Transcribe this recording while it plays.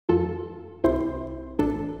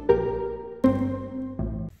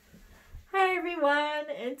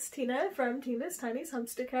it's Tina from Tina's Tiny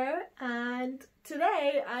Hamster Care, and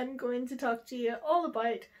today I'm going to talk to you all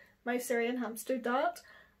about my Syrian hamster Dot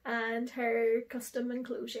and her custom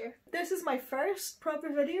enclosure. This is my first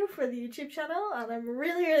proper video for the YouTube channel and I'm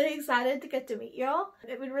really excited to get to meet y'all.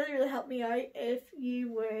 It would really help me out if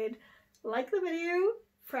you would like the video,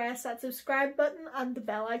 press that subscribe button and the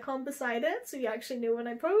bell icon beside it so you actually know when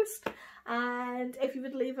I post, and if you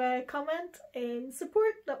would leave a comment in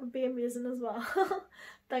support, that would be amazing as well.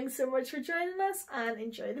 Thanks so much for joining us and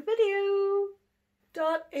enjoy the video!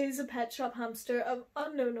 Dot is a pet shop hamster of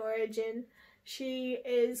unknown origin. She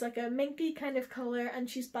is like a minky kind of colour and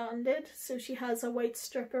she's banded, so she has a white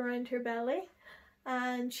strip around her belly.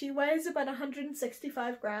 And she weighs about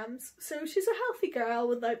 165 grams, so she's a healthy girl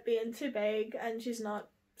without being too big, and she's not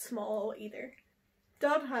small either.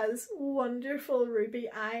 Dot has wonderful ruby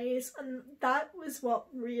eyes, and that was what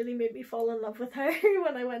really made me fall in love with her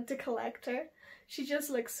when I went to collect her. She just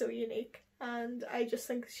looks so unique and I just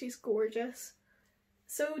think she's gorgeous.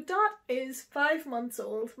 So Dot is 5 months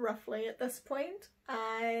old roughly at this point,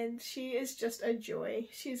 and she is just a joy.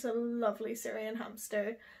 She's a lovely Syrian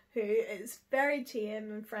hamster who is very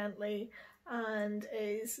tame and friendly and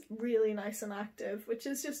is really nice and active, which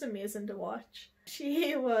is just amazing to watch.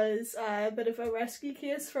 She was a bit of a rescue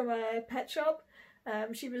case from a pet shop.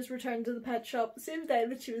 She was returned to the pet shop the same day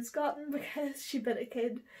that she was gotten because she bit a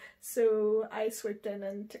kid, so I swooped in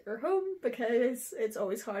and took her home because it's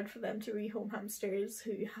always hard for them to rehome hamsters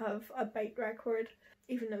who have a bite record.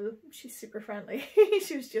 Even though she's super friendly,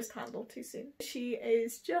 she was just handled too soon. She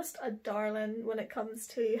is just a darling when it comes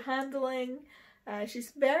to handling.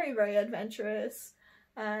 She's very adventurous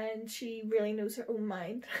and she really knows her own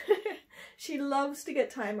mind. She loves to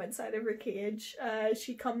get time outside of her cage.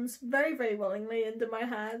 She comes very willingly into my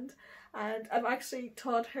hand, and I've actually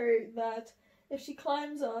taught her that if she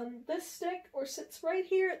climbs on this stick or sits right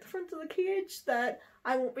here at the front of the cage, that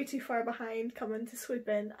I won't be too far behind coming to swoop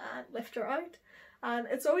in and lift her out. And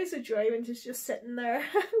it's always a joy when she's just sitting there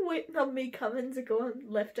waiting on me coming to go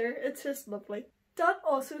and lift her. It's just lovely. Dot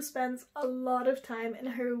also spends a lot of time in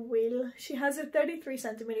her wheel. She has a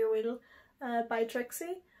 33cm wheel by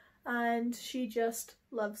Trixie, and she just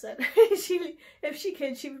loves it. If she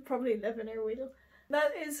could, she would probably live in her wheel.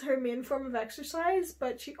 That is her main form of exercise,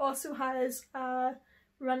 but she also has a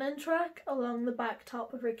running track along the back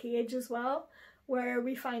top of her cage as well, where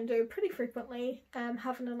we find her pretty frequently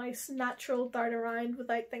having a nice natural dart around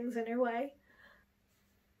without things in her way.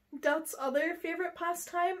 Dot's other favourite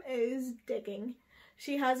pastime is digging.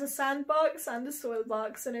 She has a sandbox and a soil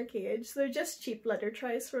box in her cage. They're just cheap litter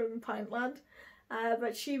trays from Poundland,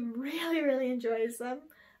 but she really enjoys them.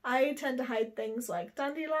 I tend to hide things like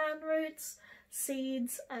dandelion roots,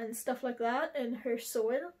 seeds and stuff like that in her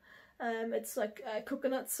soil. It's like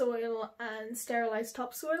coconut soil and sterilised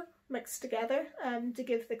topsoil mixed together to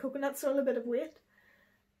give the coconut soil a bit of weight.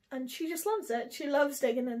 And she just loves it. She loves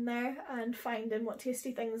digging in there and finding what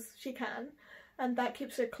tasty things she can. And that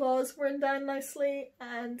keeps her claws worn down nicely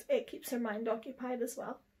and it keeps her mind occupied as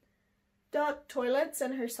well. Dot toilets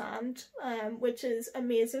in her sand, which is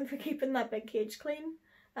amazing for keeping that big cage clean.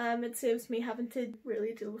 It saves me having to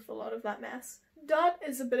really deal with a lot of that mess. Dot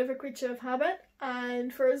is a bit of a creature of habit,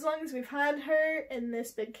 and for as long as we've had her in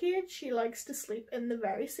this big cage, she likes to sleep in the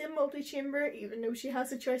very same multi-chamber even though she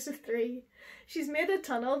has a choice of 3. She's made a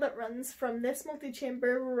tunnel that runs from this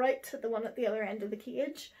multi-chamber right to the one at the other end of the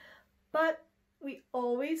cage, but we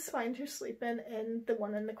always find her sleeping in the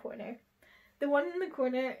one in the corner. The one in the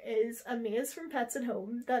corner is a maze from Pets at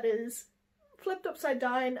Home that is flipped upside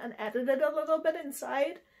down and edited a little bit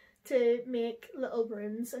inside to make little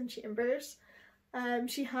rooms and chambers.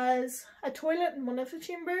 She has a toilet in one of the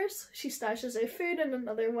chambers, she stashes her food in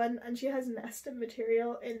another one, and she has nesting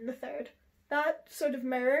material in the third. That sort of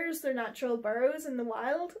mirrors their natural burrows in the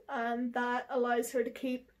wild, and that allows her to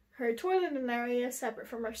keep her toilet in an area separate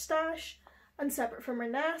from her stash and separate from her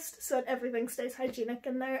nest so that everything stays hygienic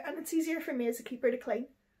in there and it's easier for me as a keeper to clean.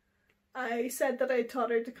 I said that I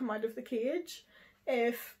taught her to come out of the cage.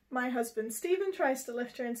 If my husband Stephen tries to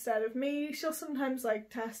lift her instead of me, she'll sometimes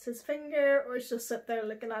like test his finger, or she'll sit there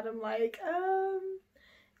looking at him like,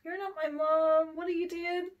 you're not my mom, what are you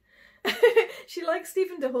doing? She likes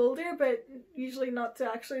Stephen to hold her, but usually not to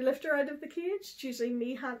actually lift her out of the cage. It's usually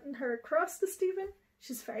me handing her across to Stephen.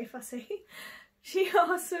 She's very fussy. She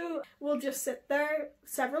also will just sit there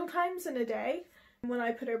several times in a day when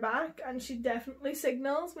I put her back, and she definitely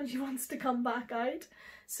signals when she wants to come back out.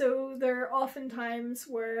 So there are often times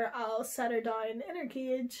where I'll set her down in her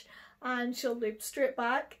cage and she'll loop straight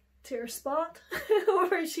back to her spot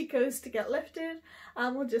where she goes to get lifted,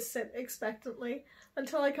 and will just sit expectantly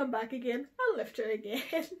until I come back again and lift her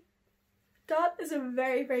again. Dot is a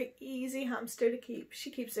very easy hamster to keep.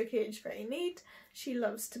 She keeps her cage very neat, she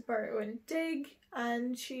loves to burrow and dig,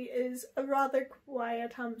 and she is a rather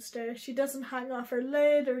quiet hamster. She doesn't hang off her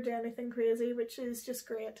lid or do anything crazy, which is just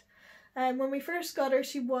great. When we first got her,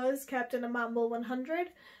 she was kept in a Mammal 100,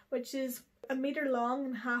 which is 1 metre long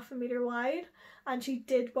and 1/2 metre wide, and she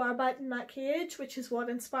did bar bite in that cage, which is what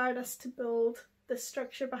inspired us to build the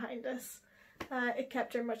structure behind us. It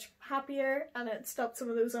kept her much happier, and it stopped some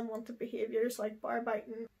of those unwanted behaviours like bar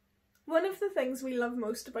biting. One of the things we love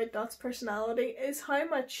most about Dot's personality is how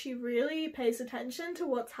much she really pays attention to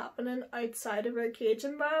what's happening outside of her cage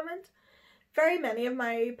environment. Very many of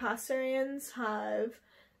my past Syrians have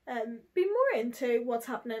been more into what's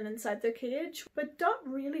happening inside their cage, but Dot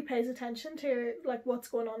really pays attention to like what's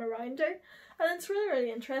going on around her, and it's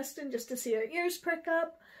really interesting just to see her ears prick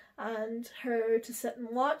up and her to sit and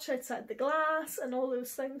watch outside the glass and all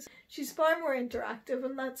those things. She's far more interactive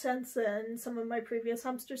in that sense than some of my previous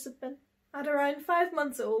hamsters have been. At around 5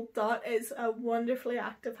 months old, Dot is a wonderfully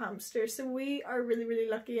active hamster, so we are really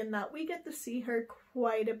lucky in that we get to see her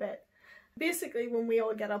quite a bit. Basically, when we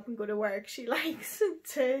all get up and go to work, she likes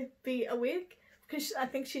to be awake because I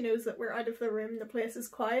think she knows that we're out of the room, the place is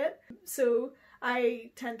quiet. So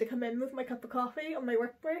I tend to come in with my cup of coffee on my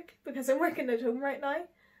work break because I'm working at home right now,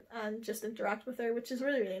 and just interact with her, which is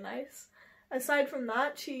really nice. Aside from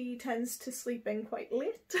that, she tends to sleep in quite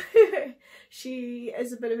late. She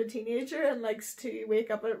is a bit of a teenager and likes to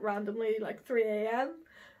wake up at randomly like 3 AM.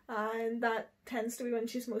 And that tends to be when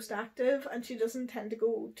she's most active, and she doesn't tend to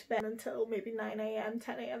go to bed until maybe 9 AM,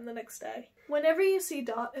 10 AM the next day. Whenever you see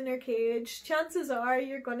Dot in her cage, chances are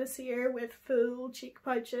you're going to see her with full cheek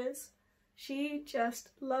pouches. She just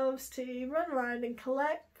loves to run around and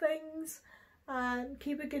collect things and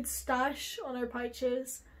keep a good stash on her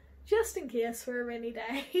pouches just in case for a rainy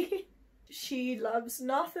day. She loves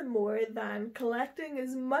nothing more than collecting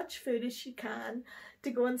as much food as she can to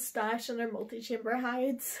go and stash in her multi-chamber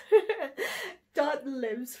hides. Dot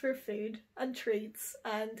lives for food and treats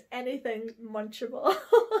and anything munchable.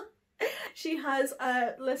 She has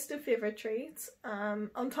a list of favourite treats,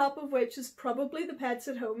 on top of which is probably the Pets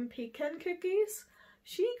at Home Pecan cookies.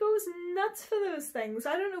 She goes nuts for those things.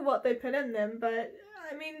 I don't know what they put in them, but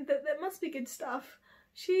I mean, that must be good stuff.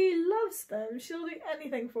 She loves them. She'll do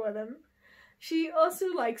anything for them. She also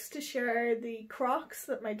likes to share the Crocks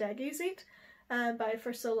that my doggies eat by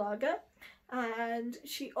Versele-Laga, and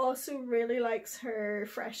she also really likes her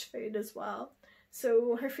fresh food as well.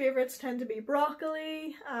 So her favourites tend to be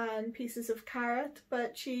broccoli and pieces of carrot,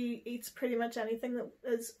 but she eats pretty much anything that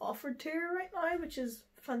is offered to her right now, which is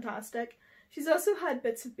fantastic. She's also had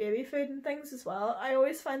bits of baby food and things as well. I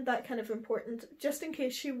always find that kind of important, just in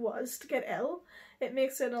case she was to get ill. It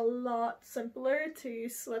makes it a lot simpler to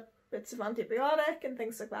slip bits of antibiotic and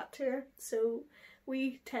things like that to her, so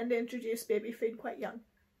we tend to introduce baby food quite young.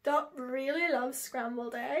 Dot really loves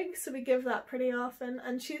scrambled eggs, so we give that pretty often,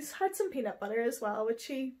 and she's had some peanut butter as well, which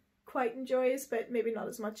she quite enjoys, but maybe not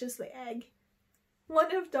as much as the egg.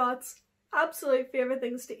 One of Dot's absolute favourite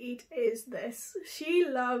things to eat is this. She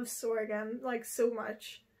loves sorghum, like so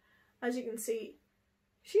much. As you can see,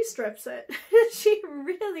 she strips it. She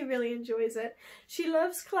really enjoys it. She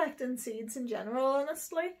loves collecting seeds in general,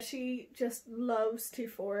 honestly. She just loves to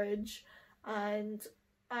forage, and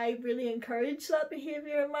I really encourage that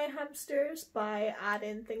behaviour in my hamsters by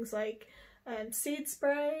adding things like seed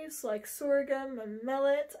sprays like sorghum and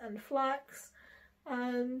millet and flax,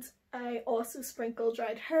 and I also sprinkle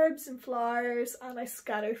dried herbs and flowers, and I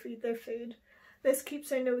scatter feed their food. This keeps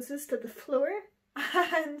their noses to the floor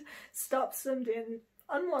and stops them doing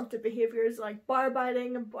unwanted behaviours like bar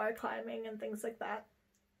biting and bar climbing and things like that.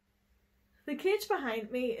 The cage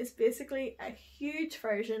behind me is basically a huge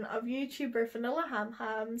version of YouTuber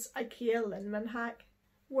Versele-Laga's IKEA Linnmon hack,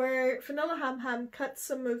 where Versele-Laga cuts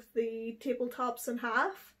some of the tabletops in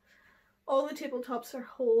half. All the tabletops are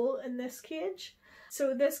whole in this cage,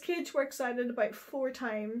 so this cage works out at about 4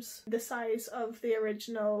 times the size of the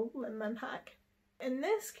original Linnmon hack. In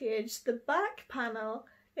this cage, the back panel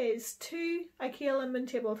is 2 IKEA Linnmon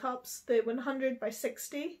tabletops, the 100 by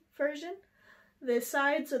 60 version. The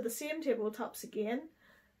sides are the same tabletops again,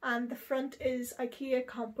 and the front is IKEA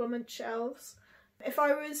complement shelves. If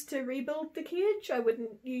I was to rebuild the cage, I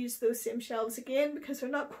wouldn't use those same shelves again because they're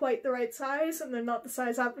not quite the right size and they're not the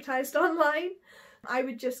size advertised online. I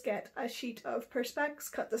would just get a sheet of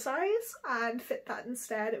Perspex, cut the size, and fit that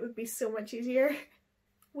instead. It would be so much easier.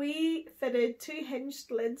 We fitted 2 hinged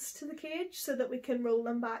lids to the cage so that we can roll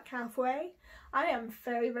them back halfway, I am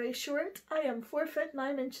very short. I am 4 foot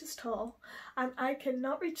 9 inches tall and I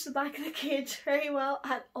cannot reach the back of the cage very well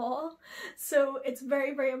at all. So it's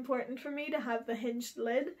very important for me to have the hinged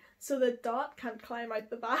lid so that Dot can't climb out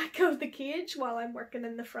the back of the cage while I'm working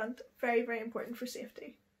in the front. Very important for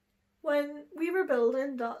safety. When we were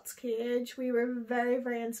building Dot's cage, we were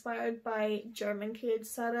very inspired by German cage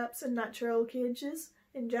setups and natural cages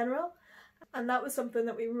in general. And that was something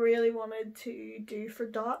that we really wanted to do for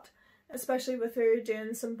Dot, especially with her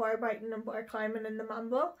doing some bar biting and bar climbing in the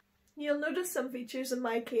mambo. You'll notice some features in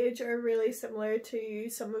my cage are really similar to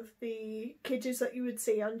some of the cages that you would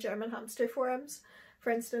see on German hamster forums. For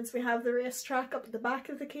instance, we have the racetrack up at the back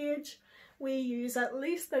of the cage. We use at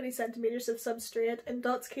least 30 centimetres of substrate. In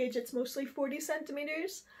Dot's cage it's mostly 40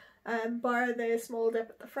 centimetres, bar the small dip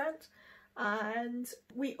at the front. And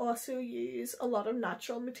we also use a lot of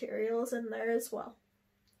natural materials in there as well.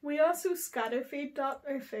 We also scatter feed Dot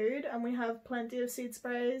her food, and we have plenty of seed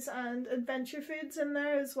sprays and adventure foods in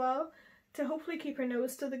there as well to hopefully keep her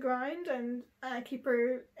nose to the ground and keep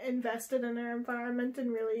her invested in her environment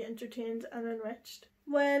and really entertained and enriched.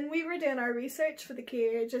 When we were doing our research for the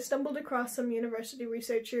cage, I stumbled across some university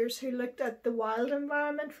researchers who looked at the wild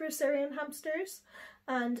environment for Syrian hamsters,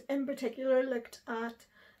 and in particular looked at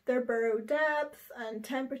their burrow depth and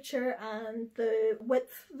temperature and the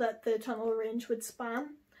width that the tunnel range would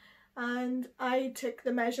span. And I took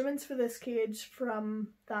the measurements for this cage from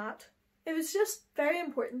that. It was just very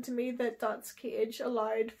important to me that Dot's cage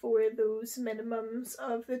allowed for those minimums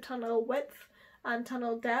of the tunnel width and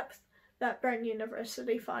tunnel depth that Bern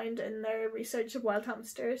University found in their research of wild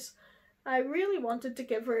hamsters. I really wanted to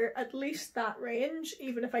give her at least that range,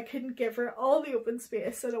 even if I couldn't give her all the open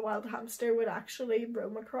space that a wild hamster would actually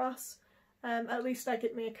roam across. At least I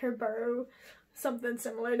could make her burrow something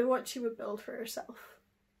similar to what she would build for herself.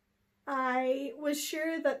 I was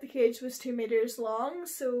sure that the cage was 2 meters long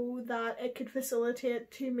so that it could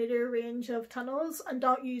facilitate 2 meter range of tunnels, and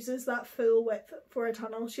Dot uses that full width for a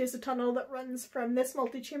tunnel. She has a tunnel that runs from this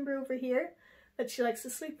multi-chamber over here that she likes to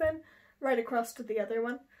sleep in right across to the other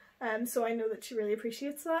one. So I know that she really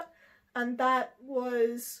appreciates that, and that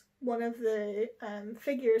was one of the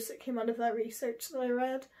figures that came out of that research that I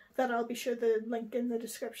read, that I'll be sure to link in the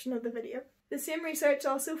description of the video. The same research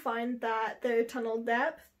also found that the tunnel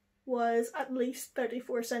depth was at least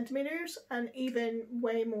 34 centimetres and even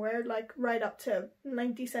way more, like right up to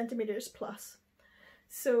 90 centimetres plus.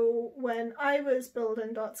 So when I was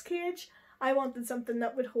building Dot's cage, I wanted something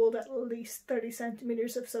that would hold at least 30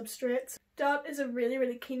 centimetres of substrate. Dot is a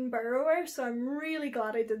really keen burrower, so I'm really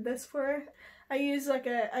glad I did this for her. I use like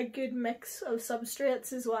a good mix of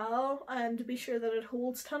substrates as well, to be sure that it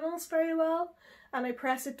holds tunnels very well, and I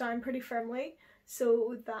press it down pretty firmly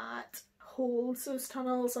so that holds those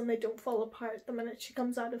tunnels and they don't fall apart the minute she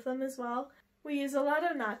comes out of them as well. We use a lot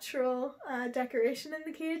of natural decoration in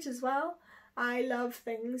the cage as well. I love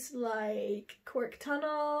things like cork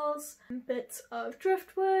tunnels, bits of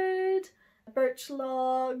driftwood, birch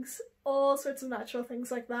logs, all sorts of natural things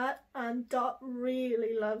like that, and Dot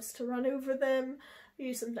really loves to run over them,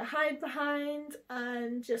 use them to hide behind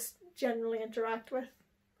and just generally interact with,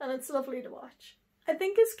 and it's lovely to watch. I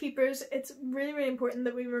think as keepers it's really important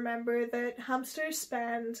that we remember that hamsters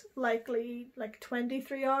spend likely like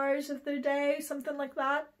 23 hours of their day, something like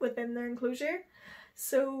that, within their enclosure.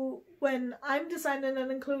 So when I'm designing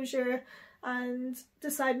an enclosure and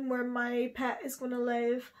deciding where my pet is going to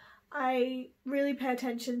live, I really pay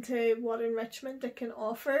attention to what enrichment it can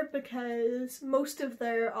offer, because most of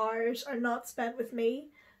their hours are not spent with me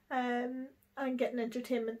and getting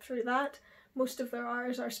entertainment through that. Most of their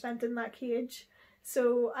hours are spent in that cage.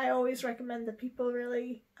 So I always recommend that people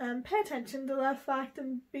really pay attention to that fact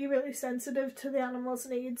and be really sensitive to the animals'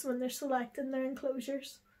 needs when they're selecting their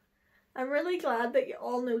enclosures. I'm really glad that you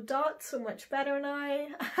all know Dot so much better now,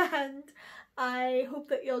 and I hope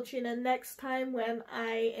that you'll tune in next time when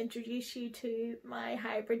I introduce you to my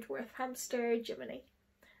hybrid dwarf hamster, Jiminy.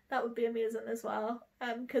 That would be amazing as well,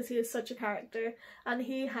 because he is such a character and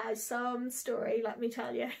he has some story, let me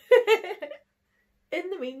tell you. In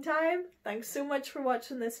the meantime, thanks so much for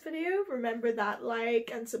watching this video. Remember that like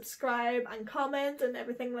and subscribe and comment and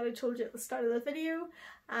everything that I told you at the start of the video,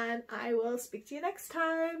 and I will speak to you next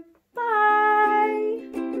time.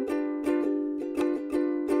 Bye!